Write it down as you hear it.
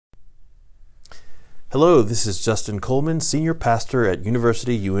Hello, this is Justin Coleman, Senior Pastor at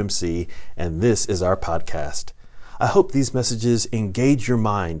University UMC, and this is our podcast. I hope these messages engage your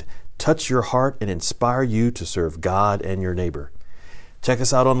mind, touch your heart, and inspire you to serve God and your neighbor. Check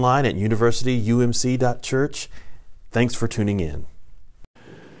us out online at universityumc.church. Thanks for tuning in.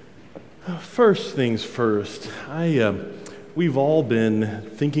 First things first, we've all been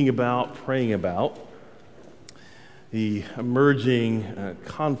thinking about, praying about the emerging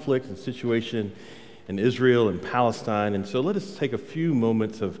conflict and situation in Israel and Palestine. And so let us take a few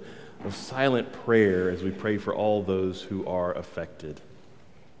moments of silent prayer as we pray for all those who are affected.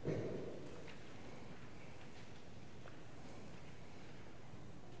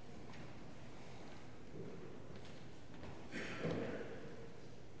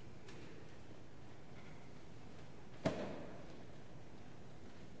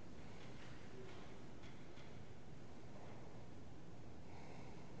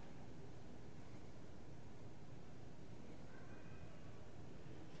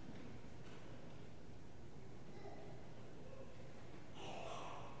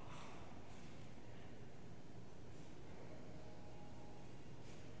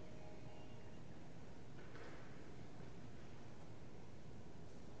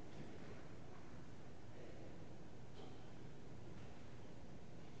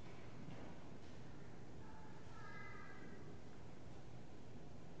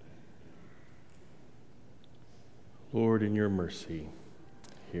 Lord, in your mercy,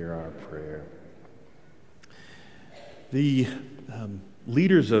 hear our prayer. The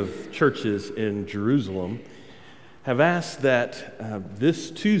leaders of churches in Jerusalem have asked that this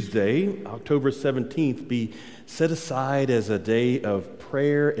Tuesday, October 17th, be set aside as a day of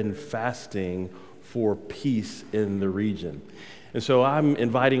prayer and fasting for peace in the region. And so I'm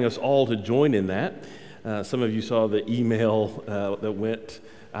inviting us all to join in that. Some of you saw the email that went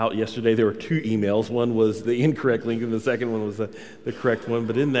out yesterday. There were two emails. One was the incorrect link and the second one was the correct one.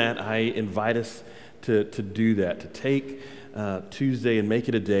 But in that, I invite us to do that, to take Tuesday and make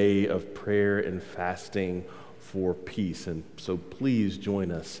it a day of prayer and fasting for peace. And so please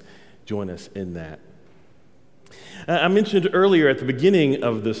join us in that. I mentioned earlier at the beginning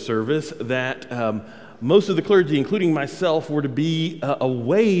of the service that most of the clergy, including myself, were to be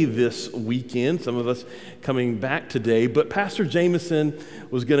away this weekend, some of us coming back today, but Pastor Jameson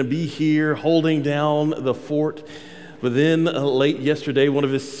was going to be here holding down the fort. But then late yesterday, one of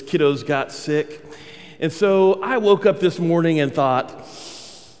his kiddos got sick. And so I woke up this morning and thought,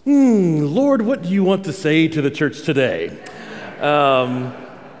 Lord, what do you want to say to the church today?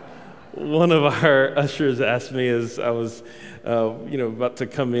 One of our ushers asked me as I was about to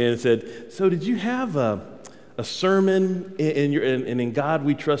come in and said, so did you have a sermon in your and in God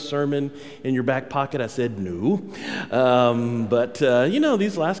We Trust sermon in your back pocket? I said, no. But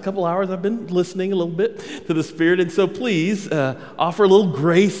these last couple hours I've been listening a little bit to the Spirit. And so please offer a little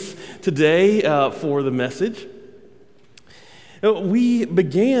grace today for the message. We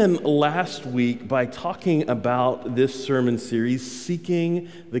began last week by talking about this sermon series, Seeking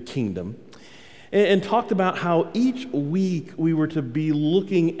the Kingdom, and talked about how each week we were to be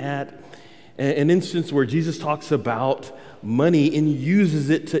looking at an instance where Jesus talks about money and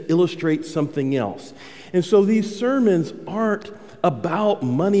uses it to illustrate something else. And so these sermons aren't about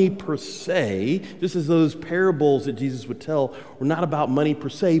money per se, just as those parables that Jesus would tell were not about money per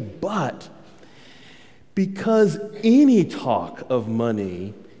se, but because any talk of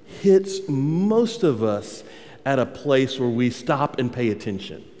money hits most of us at a place where we stop and pay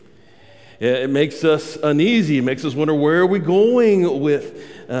attention. It makes us uneasy. It makes us wonder, where are we going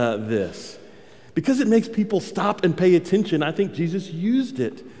with this? Because it makes people stop and pay attention, I think Jesus used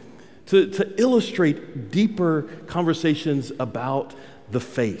it to illustrate deeper conversations about the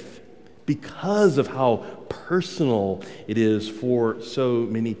faith because of how personal it is for so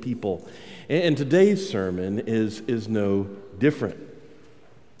many people. And today's sermon is no different.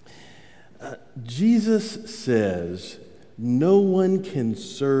 Jesus says, no one can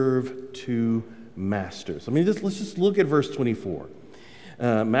serve two masters. Let's just look at verse 24.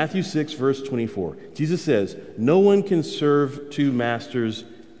 Matthew 6, verse 24. Jesus says, no one can serve two masters,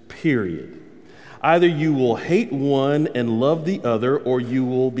 period. Either you will hate one and love the other, or you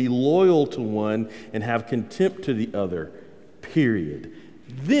will be loyal to one and have contempt to the other, period.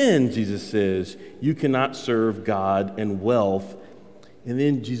 Then, Jesus says, you cannot serve God and wealth. And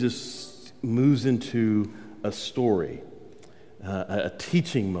then Jesus moves into a story, a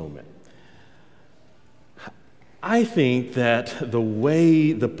teaching moment. I think that the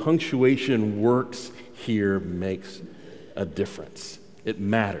way the punctuation works here makes a difference. It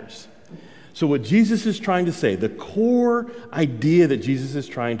matters. So what Jesus is trying to say, the core idea that Jesus is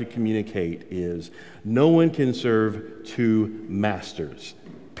trying to communicate is no one can serve two masters,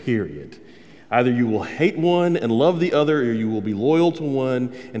 period. Either you will hate one and love the other, or you will be loyal to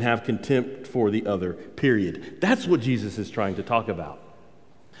one and have contempt for the other, period. That's what Jesus is trying to talk about.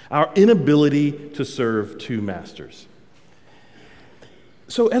 Our inability to serve two masters.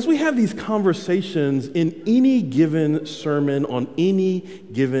 So as we have these conversations in any given sermon on any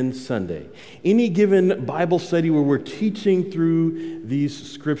given Sunday, any given Bible study where we're teaching through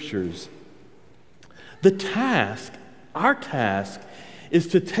these scriptures, our task is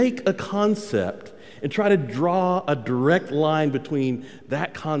to take a concept and try to draw a direct line between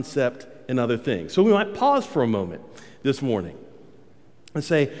that concept and other things. So we might pause for a moment this morning and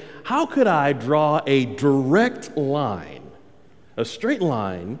say, how could I draw a direct line, a straight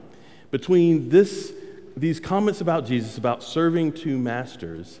line between these comments about Jesus, about serving two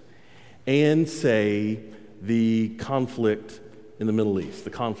masters, and, say, the conflict in the Middle East, the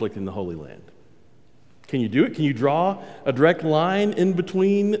conflict in the Holy Land? Can you do it? Can you draw a direct line in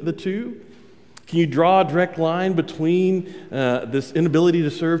between the two? Can you draw a direct line between this inability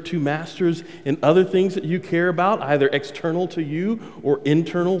to serve two masters and other things that you care about, either external to you or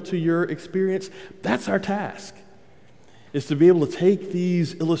internal to your experience? That's our task, is to be able to take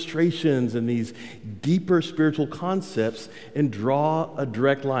these illustrations and these deeper spiritual concepts and draw a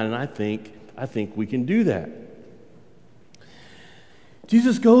direct line. And I think we can do that.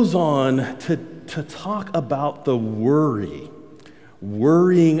 Jesus goes on to talk about the worrying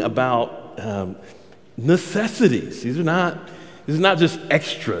about necessities. These are not just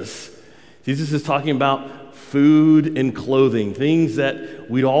extras. Jesus is talking about food and clothing, things that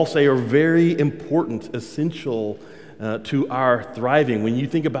we'd all say are very important, essential to our thriving. When you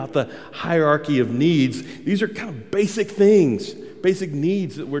think about the hierarchy of needs, these are kind of basic things, basic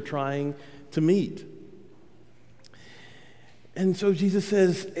needs that we're trying to meet. And so Jesus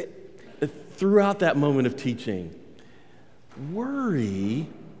says, throughout that moment of teaching, worry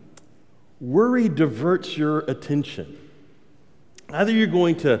diverts your attention. Either you're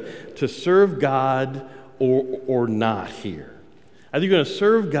going to serve God or not here. Either you're going to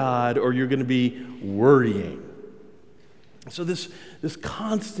serve God or you're going to be worrying. So this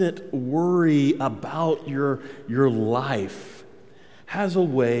constant worry about your life has a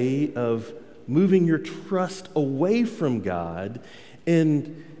way of moving your trust away from God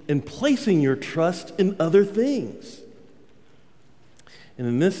and placing your trust in other things. And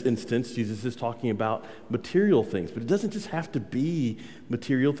in this instance, Jesus is talking about material things, but it doesn't just have to be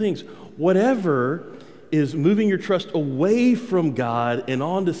material things. Whatever is moving your trust away from God and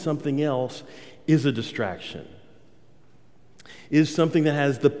onto something else is a distraction, is something that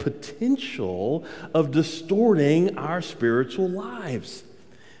has the potential of distorting our spiritual lives.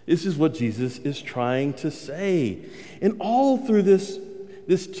 This is what Jesus is trying to say. And all through this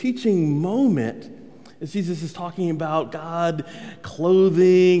teaching moment, as Jesus is talking about God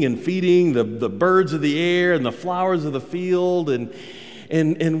clothing and feeding the birds of the air and the flowers of the field,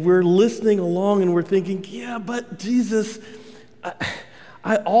 and we're listening along and we're thinking, yeah, but Jesus,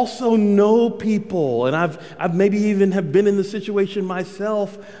 I also know people, and I've maybe even have been in the situation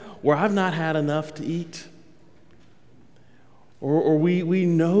myself where I've not had enough to eat. Or we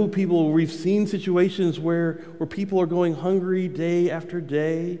know people, we've seen situations where people are going hungry day after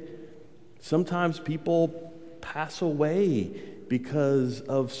day. Sometimes people pass away because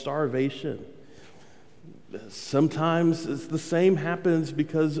of starvation. Sometimes it's the same happens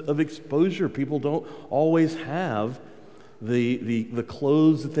because of exposure. People don't always have the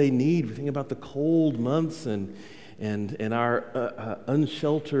clothes that they need. We think about the cold months and our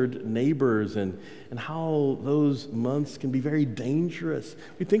unsheltered neighbors and how those months can be very dangerous.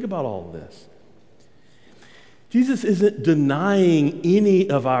 We think about all of this. Jesus isn't denying any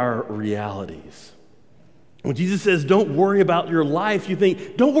of our realities. When Jesus says, don't worry about your life, you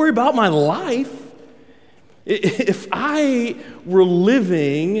think, don't worry about my life. If I were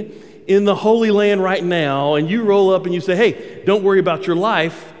living in the Holy Land right now and you roll up and you say, hey, don't worry about your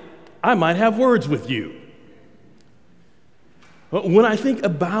life, I might have words with you. When I think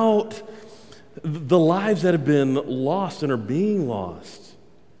about the lives that have been lost and are being lost,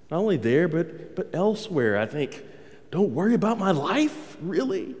 not only there, but elsewhere, I think, don't worry about my life,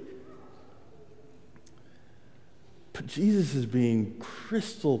 really? But Jesus is being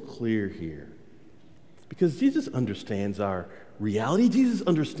crystal clear here because Jesus understands our reality. Jesus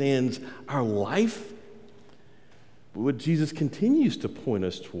understands our life. But what Jesus continues to point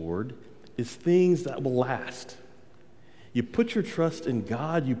us toward is things that will last. You put your trust in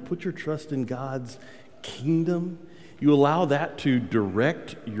God, you put your trust in God's kingdom, you allow that to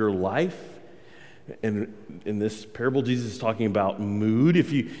direct your life, And in this parable, Jesus is talking about mood.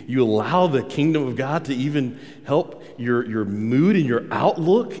 If you allow the kingdom of God to even help your mood and your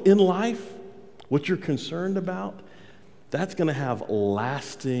outlook in life, what you're concerned about, that's going to have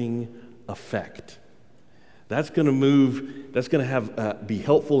lasting effect. That's going to have be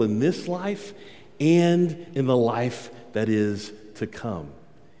helpful in this life and in the life that is to come.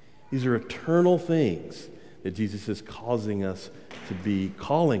 These are eternal things that Jesus is calling us to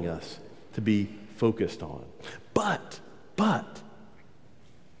be focused on. But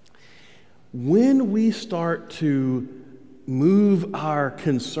when we start to move our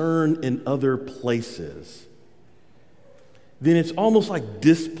concern in other places, then it's almost like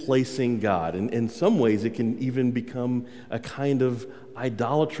displacing God. And in some ways, it can even become a kind of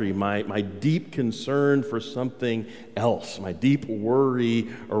idolatry. My deep concern for something else, my deep worry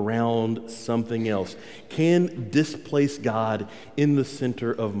around something else can displace God in the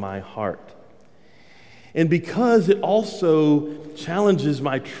center of my heart. And because it also challenges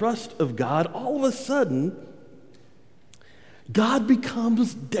my trust of God, all of a sudden, God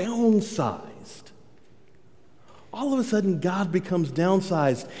becomes downsized. All of a sudden, God becomes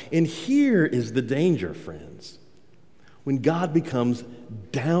downsized. And here is the danger, friends. When God becomes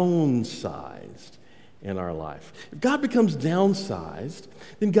downsized in our life. If God becomes downsized,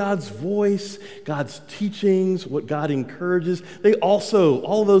 then God's voice, God's teachings, what God encourages, they also,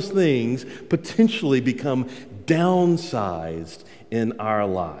 all those things, potentially become downsized in our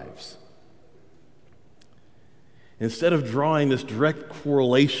lives. Instead of drawing this direct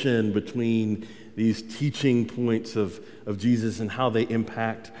correlation between these teaching points of Jesus and how they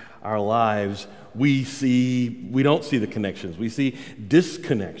impact our lives, we don't see the connections. We see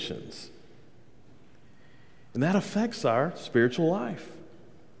disconnections. And that affects our spiritual life.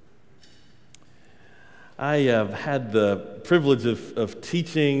 I have had the privilege of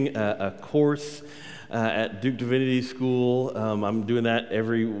teaching a course at Duke Divinity School. I'm doing that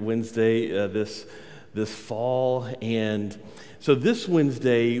every Wednesday this fall. And so this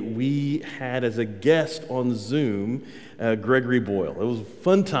Wednesday, we had as a guest on Zoom, Gregory Boyle. It was a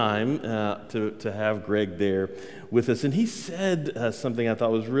fun time to have Greg there with us. And he said something I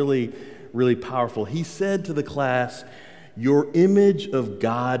thought was really, really powerful. He said to the class, "Your image of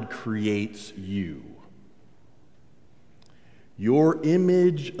God creates you." Your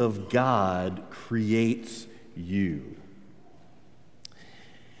image of God creates you.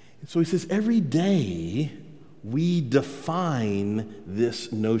 So he says, every day we define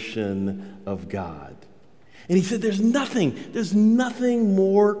this notion of God. And he said, there's nothing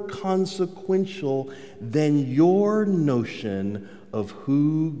more consequential than your notion of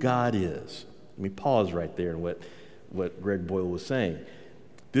who God is. Let me pause right there in what Greg Boyle was saying.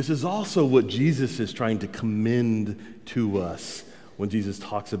 This is also what Jesus is trying to commend to us when Jesus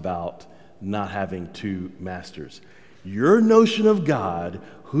talks about not having two masters. Your notion of God,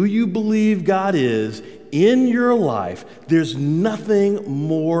 who you believe God is in your life, there's nothing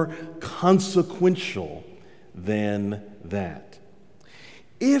more consequential than that.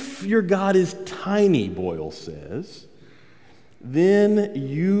 If your God is tiny, Boyle says, then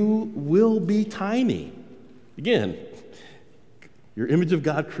you will be tiny. Again, your image of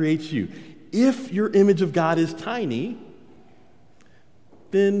God creates you. If your image of God is tiny,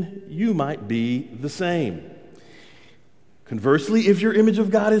 then you might be the same. Conversely, if your image of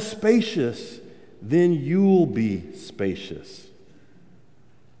God is spacious, then you will be spacious.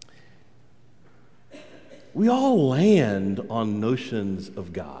 We all land on notions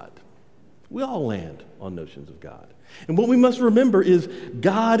of God. We all land on notions of God. And what we must remember is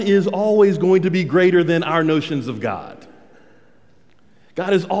God is always going to be greater than our notions of God.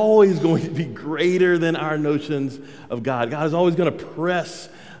 God is always going to be greater than our notions of God. God is always going to press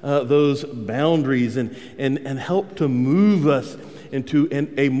those boundaries and help to move us into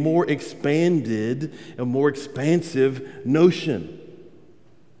a more expanded, a more expansive notion.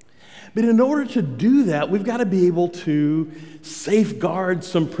 But in order to do that, we've got to be able to safeguard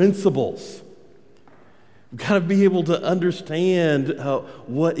some principles. We've got to be able to understand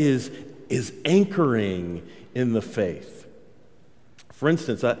what is anchoring in the faith. For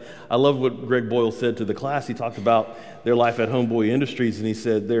instance, I love what Greg Boyle said to the class. He talked about their life at Homeboy Industries, and he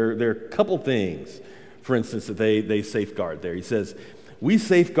said there are a couple things, for instance, that they safeguard there. He says, we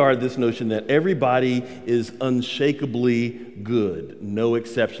safeguard this notion that everybody is unshakably good, no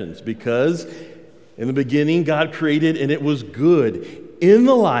exceptions, because in the beginning God created and it was good. In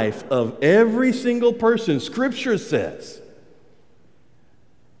the life of every single person, Scripture says,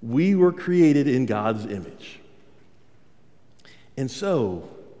 we were created in God's image. And so,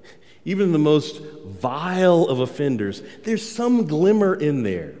 even the most vile of offenders, there's some glimmer in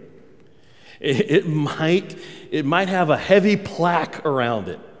there. It might have a heavy plaque around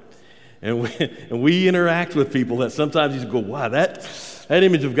it. And we interact with people that sometimes you go, wow, that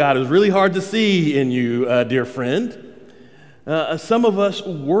image of God is really hard to see in you, dear friend. Some of us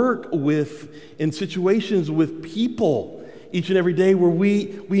work in situations with people each and every day where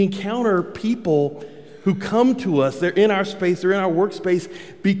we encounter people who come to us. They're in our space, they're in our workspace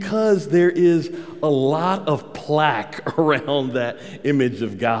because there is a lot of plaque around that image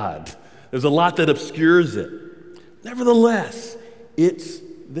of God. There's a lot that obscures it. Nevertheless, it's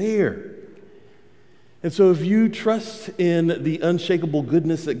there. And so if you trust in the unshakable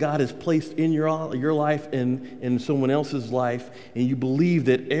goodness that God has placed in your life and in someone else's life, and you believe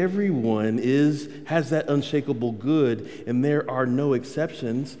that everyone has that unshakable good and there are no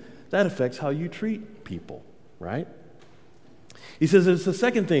exceptions, that affects how you treat people, right? He says it's the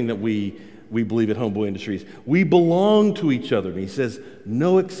second thing that we believe at Homeboy Industries. We belong to each other. And he says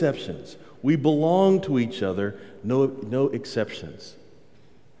no exceptions. We belong to each other, no exceptions.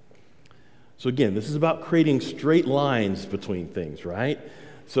 So again, this is about creating straight lines between things, right?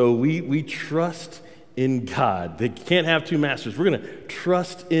 So we trust in God. They can't have two masters. We're going to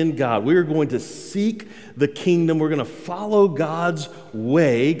trust in God. We are going to seek the kingdom. We're going to follow God's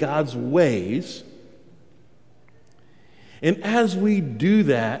way, God's ways. And as we do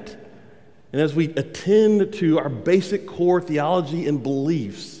that, and as we attend to our basic core theology and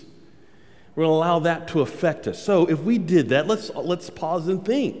beliefs, we're going to allow that to affect us. So if we did that, let's pause and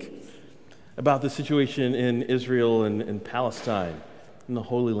think about the situation in Israel and Palestine, in the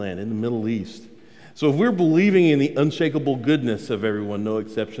Holy Land, in the Middle East. So if we're believing in the unshakable goodness of everyone, no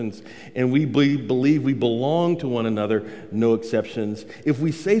exceptions, and we believe we belong to one another, no exceptions, if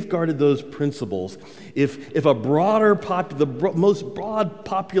we safeguarded those principles, if the most broad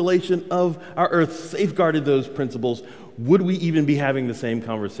population of our earth safeguarded those principles, would we even be having the same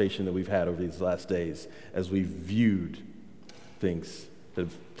conversation that we've had over these last days as we've viewed things that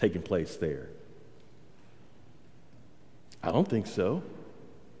have taken place there? I don't think so.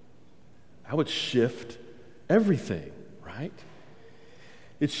 That would shift everything, right?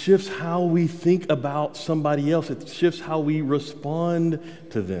 It shifts how we think about somebody else. It shifts how we respond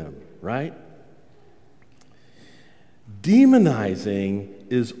to them, right? Demonizing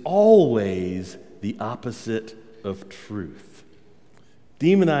is always the opposite of truth.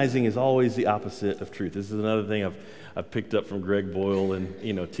 Demonizing is always the opposite of truth. This is another thing I've picked up from Greg Boyle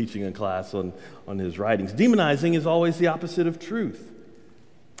and teaching in class on his writings. Demonizing is always the opposite of truth.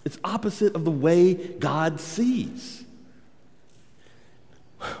 It's opposite of the way God sees.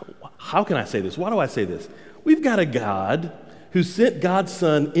 How can I say this? Why do I say this? We've got a God who sent God's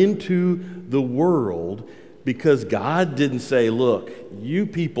Son into the world because God didn't say, look, you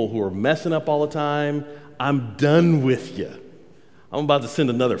people who are messing up all the time, I'm done with you. I'm about to send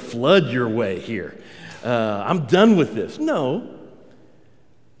another flood your way here. I'm done with this. No.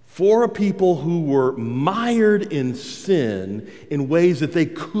 For a people who were mired in sin in ways that they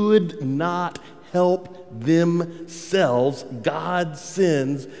could not help themselves, God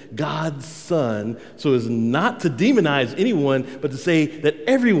sends God's Son so as not to demonize anyone, but to say that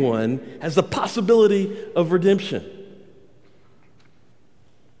everyone has the possibility of redemption.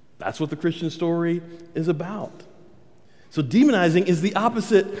 That's what the Christian story is about. So demonizing is the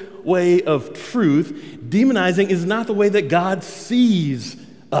opposite way of truth. Demonizing is not the way that God sees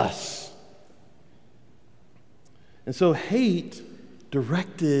us. And so hate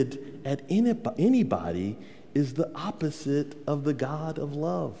directed at anybody is the opposite of the God of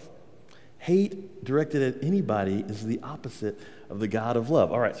love. Hate directed at anybody is the opposite of the God of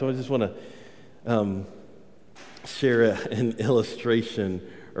love. All right, so I just want to share an illustration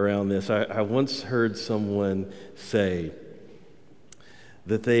around this. I once heard someone say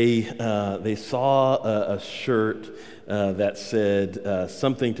that they saw a shirt that said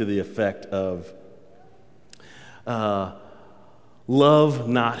something to the effect of love,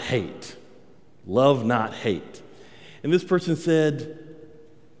 not hate. Love, not hate. And this person said,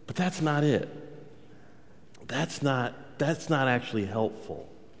 but that's not it. That's not actually helpful.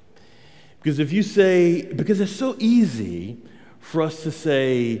 Because because it's so easy for us to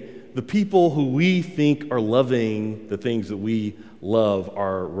say the people who we think are loving the things that we love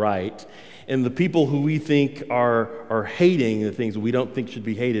are right, and the people who we think are hating the things that we don't think should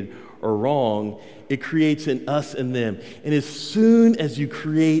be hated are wrong. It creates an us and them. And as soon as you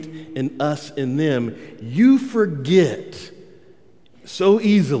create an us and them, you forget so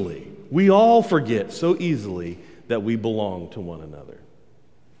easily, we all forget so easily that we belong to one another.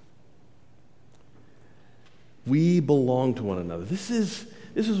 We belong to one another. This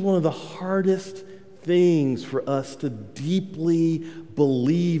is one of the hardest things for us to deeply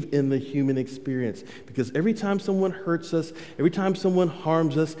believe in the human experience. Because every time someone hurts us, every time someone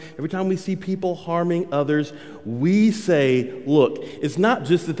harms us, every time we see people harming others, we say, look, it's not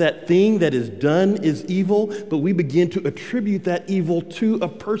just that that thing that is done is evil, but we begin to attribute that evil to a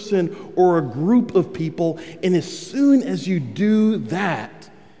person or a group of people. And as soon as you do that,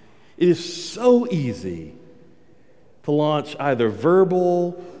 it is so easy to launch either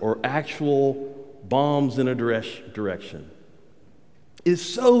verbal or actual bombs in a direction. It's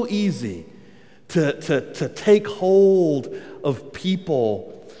so easy to take hold of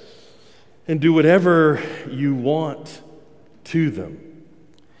people and do whatever you want to them.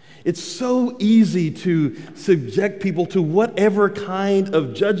 It's so easy to subject people to whatever kind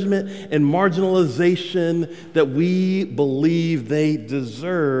of judgment and marginalization that we believe they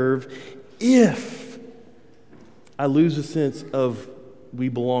deserve if I lose a sense of we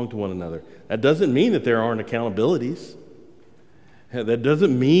belong to one another. That doesn't mean that there aren't accountabilities. That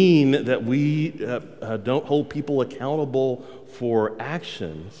doesn't mean that we don't hold people accountable for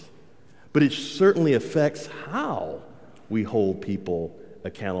actions, but it certainly affects how we hold people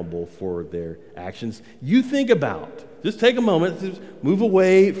accountable for their actions. You think about, just take a moment, just move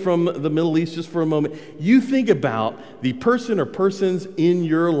away from the Middle East just for a moment. You think about the person or persons in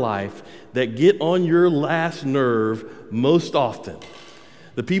your life that get on your last nerve most often.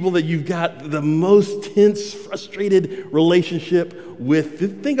 The people that you've got the most tense, frustrated relationship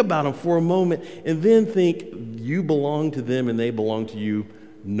with. Think about them for a moment and then think you belong to them and they belong to you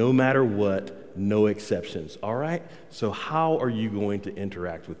no matter what, no exceptions. All right? So how are you going to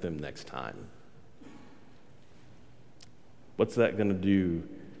interact with them next time? What's that going to do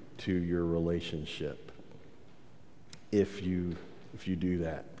to your relationship if you do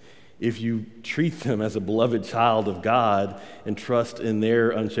that? If you treat them as a beloved child of God and trust in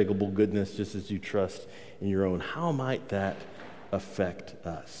their unshakable goodness just as you trust in your own, how might that affect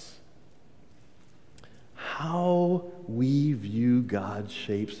us? How we view God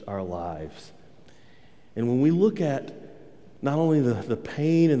shapes our lives. And when we look at not only the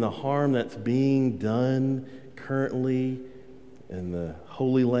pain and the harm that's being done currently in the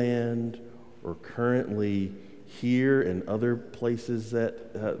Holy Land or currently here and other places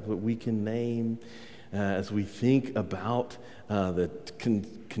that we can name, as we think about the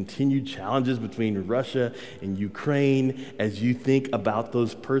continued challenges between Russia and Ukraine, as you think about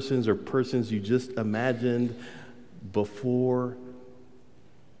those persons or persons you just imagined before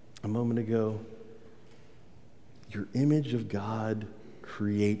a moment ago, your image of God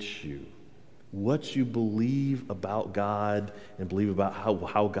creates you. What you believe about God and believe about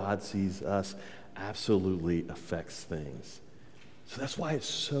how God sees us absolutely affects things. So that's why it's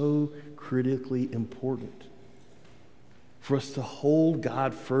so critically important for us to hold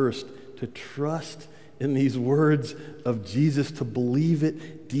God first, to trust in these words of Jesus, to believe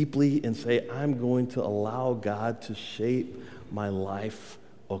it deeply and say, I'm going to allow God to shape my life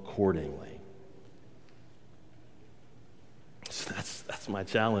accordingly. So that's my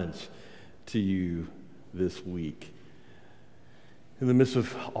challenge to you this week. In the midst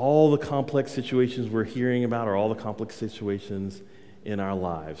of all the complex situations we're hearing about, or all the complex situations in our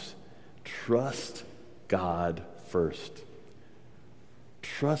lives, trust God first.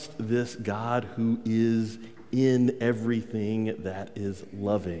 Trust this God who is in everything that is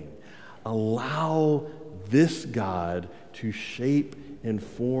loving. Allow this God to shape and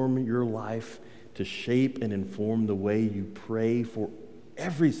form your life, to shape and inform the way you pray for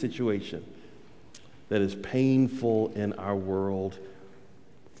every situation that is painful in our world,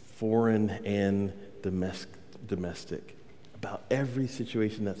 foreign and domestic, about every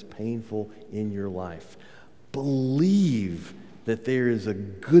situation that's painful in your life. Believe that there is a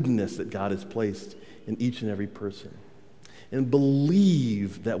goodness that God has placed in each and every person. And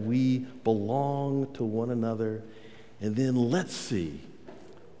believe that we belong to one another. And then let's see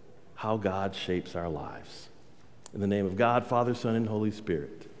how God shapes our lives. In the name of God, Father, Son, and Holy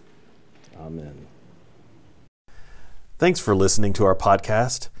Spirit. Amen. Thanks for listening to our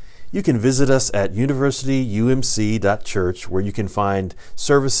podcast. You can visit us at universityumc.church, where you can find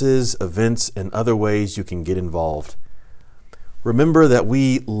services, events, and other ways you can get involved. Remember that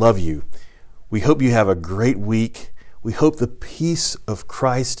we love you. We hope you have a great week. We hope the peace of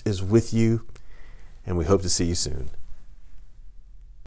Christ is with you, and we hope to see you soon.